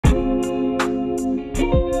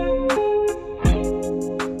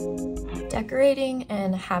Decorating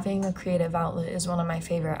and having a creative outlet is one of my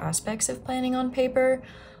favorite aspects of planning on paper,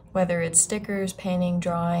 whether it's stickers, painting,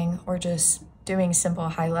 drawing, or just doing simple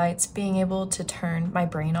highlights. Being able to turn my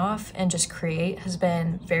brain off and just create has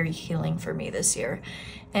been very healing for me this year.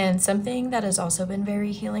 And something that has also been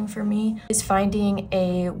very healing for me is finding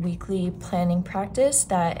a weekly planning practice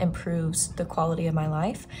that improves the quality of my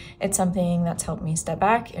life. It's something that's helped me step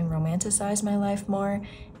back and romanticize my life more.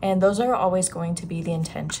 And those are always going to be the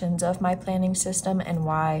intentions of my planning system and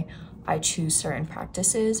why I choose certain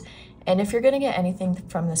practices. And if you're gonna get anything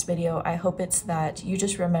from this video, I hope it's that you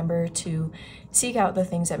just remember to seek out the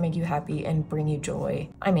things that make you happy and bring you joy.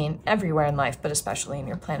 I mean, everywhere in life, but especially in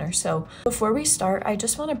your planner. So before we start, I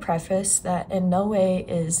just wanna preface that in no way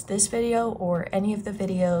is this video or any of the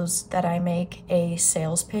videos that I make a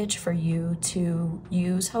sales pitch for you to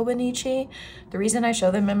use hobonichi. The reason I show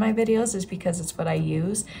them in my videos is because it's what I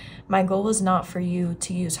use. My goal is not for you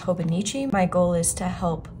to use hobonichi. My goal is to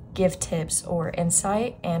help give tips or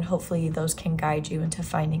insight, and hopefully those can guide you into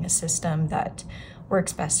finding a system that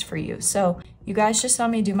works best for you. So you guys just saw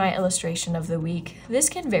me do my illustration of the week. This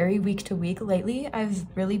can vary week to week. Lately, I've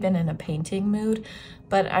really been in a painting mood,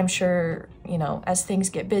 but I'm sure, you know, as things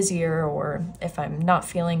get busier or if I'm not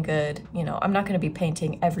feeling good, you know, I'm not going to be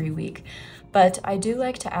painting every week. But I do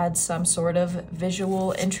like to add some sort of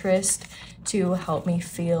visual interest to help me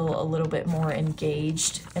feel a little bit more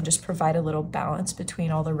engaged and just provide a little balance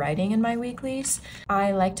between all the writing in my weeklies.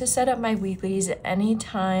 I like to set up my weeklies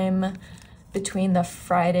anytime between the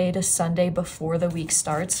Friday to Sunday before the week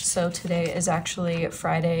starts. So today is actually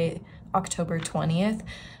Friday, October 20th.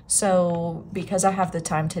 So because I have the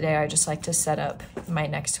time today, I just like to set up my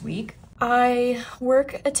next week. I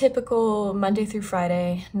work a typical Monday through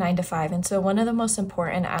Friday, 9 to 5. And so one of the most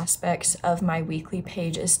important aspects of my weekly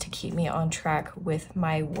page is to keep me on track with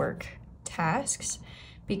my work tasks.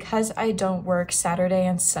 Because I don't work Saturday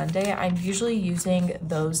and Sunday, I'm usually using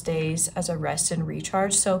those days as a rest and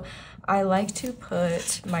recharge. So I like to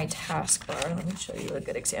put my taskbar, let me show you a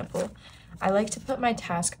good example. I like to put my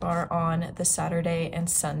taskbar on the Saturday and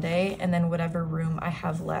Sunday, and then whatever room I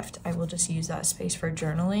have left, I will just use that space for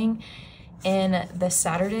journaling. In the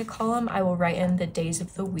Saturday column, I will write in the days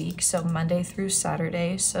of the week, so Monday through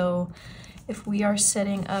Saturday. So if we are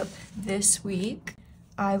setting up this week,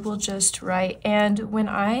 I will just write, and when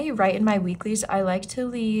I write in my weeklies, I like to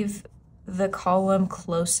leave the column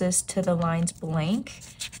closest to the lines blank.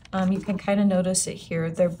 You can kind of notice it here,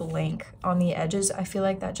 they're blank on the edges. I feel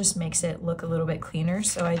like that just makes it look a little bit cleaner.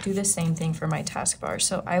 So I do the same thing for my taskbar.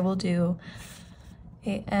 So I will do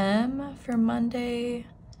AM for Monday,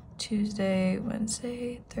 Tuesday,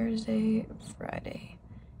 Wednesday, Thursday, Friday,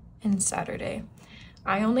 and Saturday.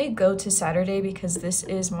 I only go to Saturday because this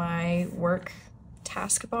is my work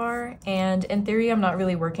taskbar, and in theory I'm not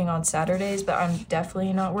really working on Saturdays, but I'm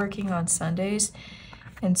definitely not working on Sundays,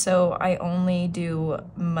 and so I only do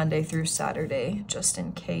Monday through Saturday just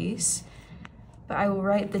in case. But I will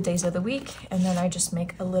write the days of the week, and then I just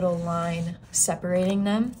make a little line separating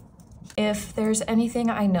them. If there's anything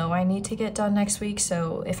I know I need to get done next week,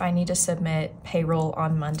 so if I need to submit payroll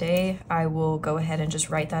on Monday, I will go ahead and just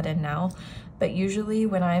write that in now. But usually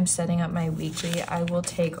when I'm setting up my weekly, I will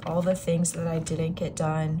take all the things that I didn't get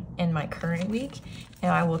done in my current week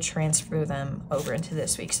and I will transfer them over into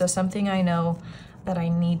this week. So something I know that I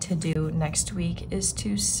need to do next week is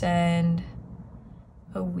to send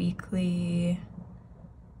a weekly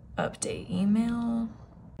update email.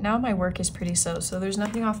 Now my work is pretty slow, so there's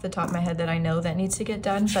nothing off the top of my head that I know that needs to get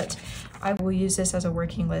done, but I will use this as a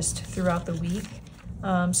working list throughout the week.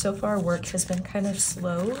 So far work has been kind of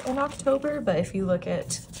slow in October, but if you look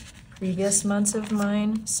at previous months of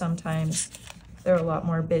mine, sometimes they're a lot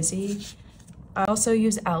more busy. I also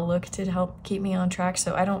use Outlook to help keep me on track,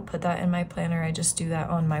 so I don't put that in my planner, I just do that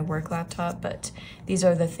on my work laptop, but these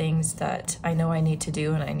are the things that I know I need to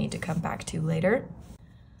do and I need to come back to later.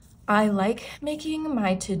 I like making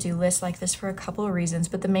my to-do list like this for a couple of reasons,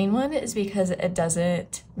 but the main one is because it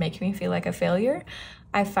doesn't make me feel like a failure.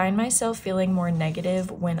 I find myself feeling more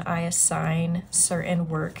negative when I assign certain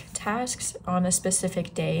work tasks on a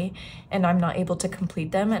specific day and I'm not able to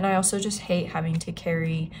complete them. And I also just hate having to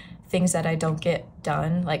carry things that I don't get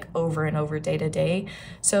done like over and over day to day.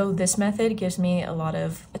 So this method gives me a lot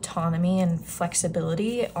of autonomy and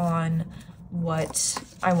flexibility on what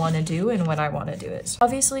I want to do and when I want to do it. So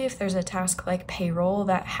obviously, if there's a task like payroll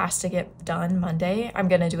that has to get done Monday, I'm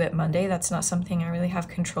going to do it Monday. That's not something I really have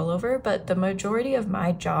control over, but the majority of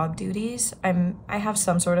my job duties, I have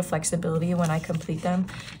some sort of flexibility when I complete them.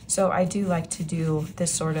 So I do like to do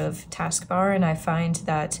this sort of taskbar, and I find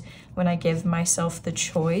that when I give myself the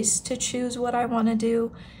choice to choose what I want to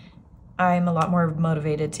do, I'm a lot more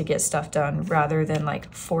motivated to get stuff done rather than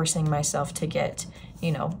like forcing myself to get,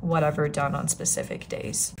 you know, whatever done on specific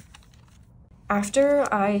days. After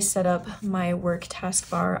I set up my work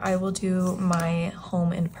taskbar, I will do my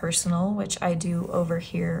home and personal, which I do over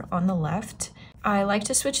here on the left. I like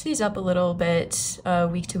to switch these up a little bit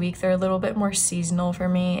week to week. They're a little bit more seasonal for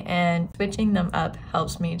me, and switching them up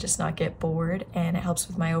helps me just not get bored, and it helps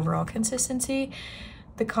with my overall consistency.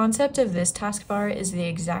 The concept of this taskbar is the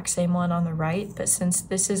exact same one on the right, but since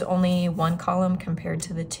this is only one column compared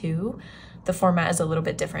to the two, the format is a little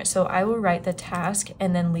bit different. So I will write the task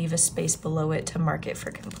and then leave a space below it to mark it for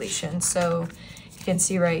completion. So you can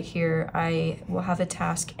see right here, I will have a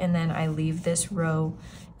task and then I leave this row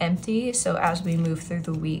empty. So as we move through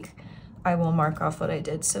the week, I will mark off what I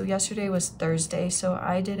did. So yesterday was Thursday, so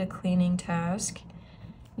I did a cleaning task.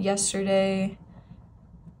 Yesterday,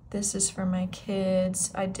 this is for my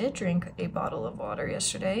kids. I did drink a bottle of water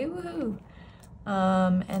yesterday, woohoo!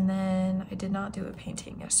 And then I did not do a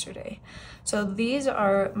painting yesterday. So these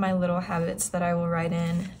are my little habits that I will write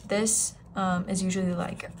in. This is usually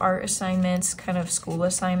like art assignments, kind of school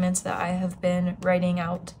assignments that I have been writing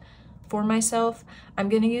out for myself. I'm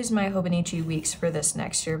gonna use my hobonichi weeks for this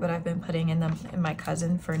next year, but I've been putting in them in my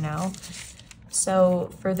cousin for now.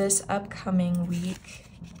 So for this upcoming week,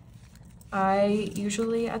 I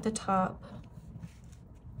usually at the top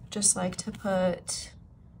just like to put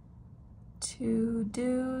to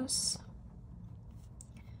do's,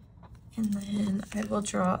 and then I will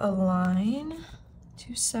draw a line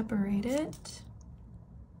to separate it.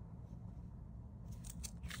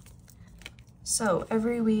 So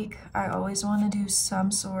every week I always want to do some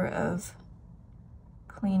sort of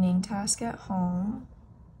cleaning task at home.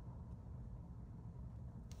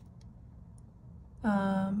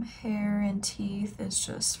 Hair and teeth is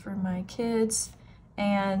just for my kids,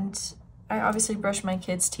 and I obviously brush my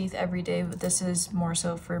kids' teeth every day, but this is more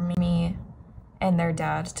so for me and their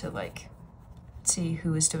dad to like see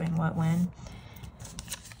who is doing what when.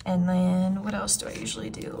 And then what else do I usually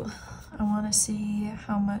do? I want to see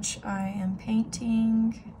how much I am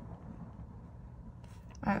painting.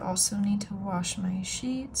 I also need to wash my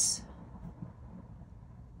sheets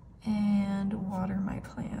and water my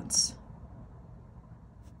plants.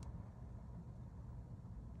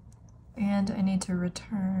 And I need to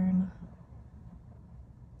return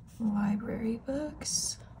library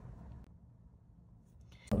books.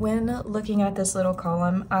 When looking at this little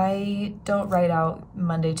column, I don't write out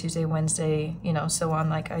Monday, Tuesday, Wednesday, you know, so on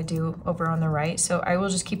like I do over on the right. So I will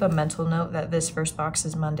just keep a mental note that this first box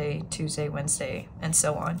is Monday, Tuesday, Wednesday, and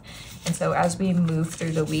so on. And so as we move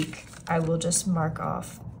through the week, I will just mark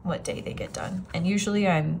off what day they get done. And usually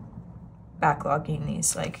I'm backlogging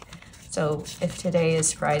these, like, so if today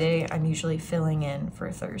is Friday, I'm usually filling in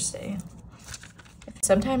for Thursday.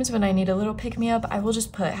 Sometimes when I need a little pick-me-up, I will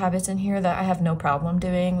just put habits in here that I have no problem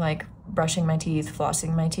doing, like brushing my teeth,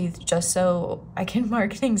 flossing my teeth, just so I can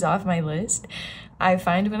mark things off my list. I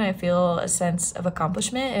find when I feel a sense of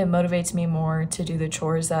accomplishment, it motivates me more to do the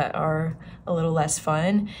chores that are a little less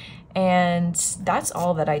fun. And that's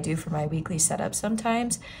all that I do for my weekly setup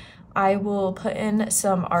sometimes. I will put in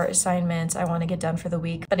some art assignments I want to get done for the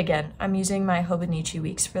week. But again, I'm using my hobonichi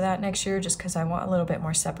weeks for that next year just because I want a little bit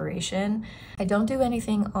more separation. I don't do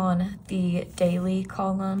anything on the daily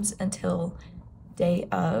columns until day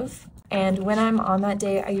of. And when I'm on that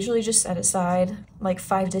day, I usually just set aside like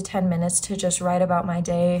 5 to 10 minutes to just write about my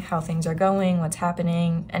day, how things are going, what's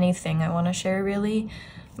happening, anything I want to share really.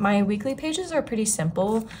 My weekly pages are pretty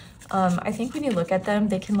simple. I think when you look at them,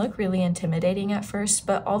 they can look really intimidating at first,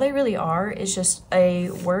 but all they really are is just a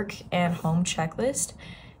work and home checklist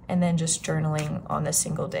and then just journaling on the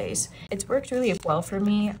single days. It's worked really well for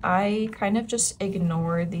me. I kind of just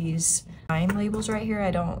ignore these time labels right here.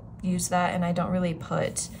 I don't use that, and I don't really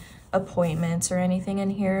put appointments or anything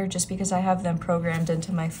in here just because I have them programmed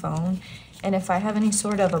into my phone. And if I have any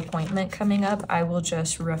sort of appointment coming up, I will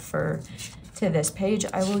just refer to this page.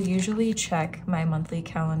 I will usually check my monthly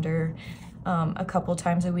calendar a couple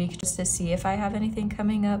times a week just to see if I have anything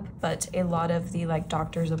coming up, but a lot of the like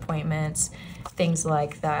doctor's appointments, things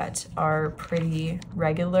like that are pretty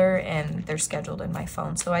regular and they're scheduled in my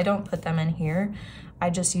phone, so I don't put them in here. I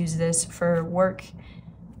just use this for work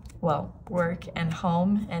and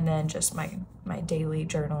home, and then just my daily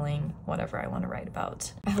journaling, whatever I want to write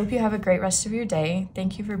about. I hope you have a great rest of your day.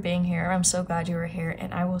 Thank you for being here. I'm so glad you were here,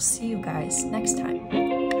 and I will see you guys next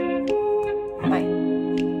time.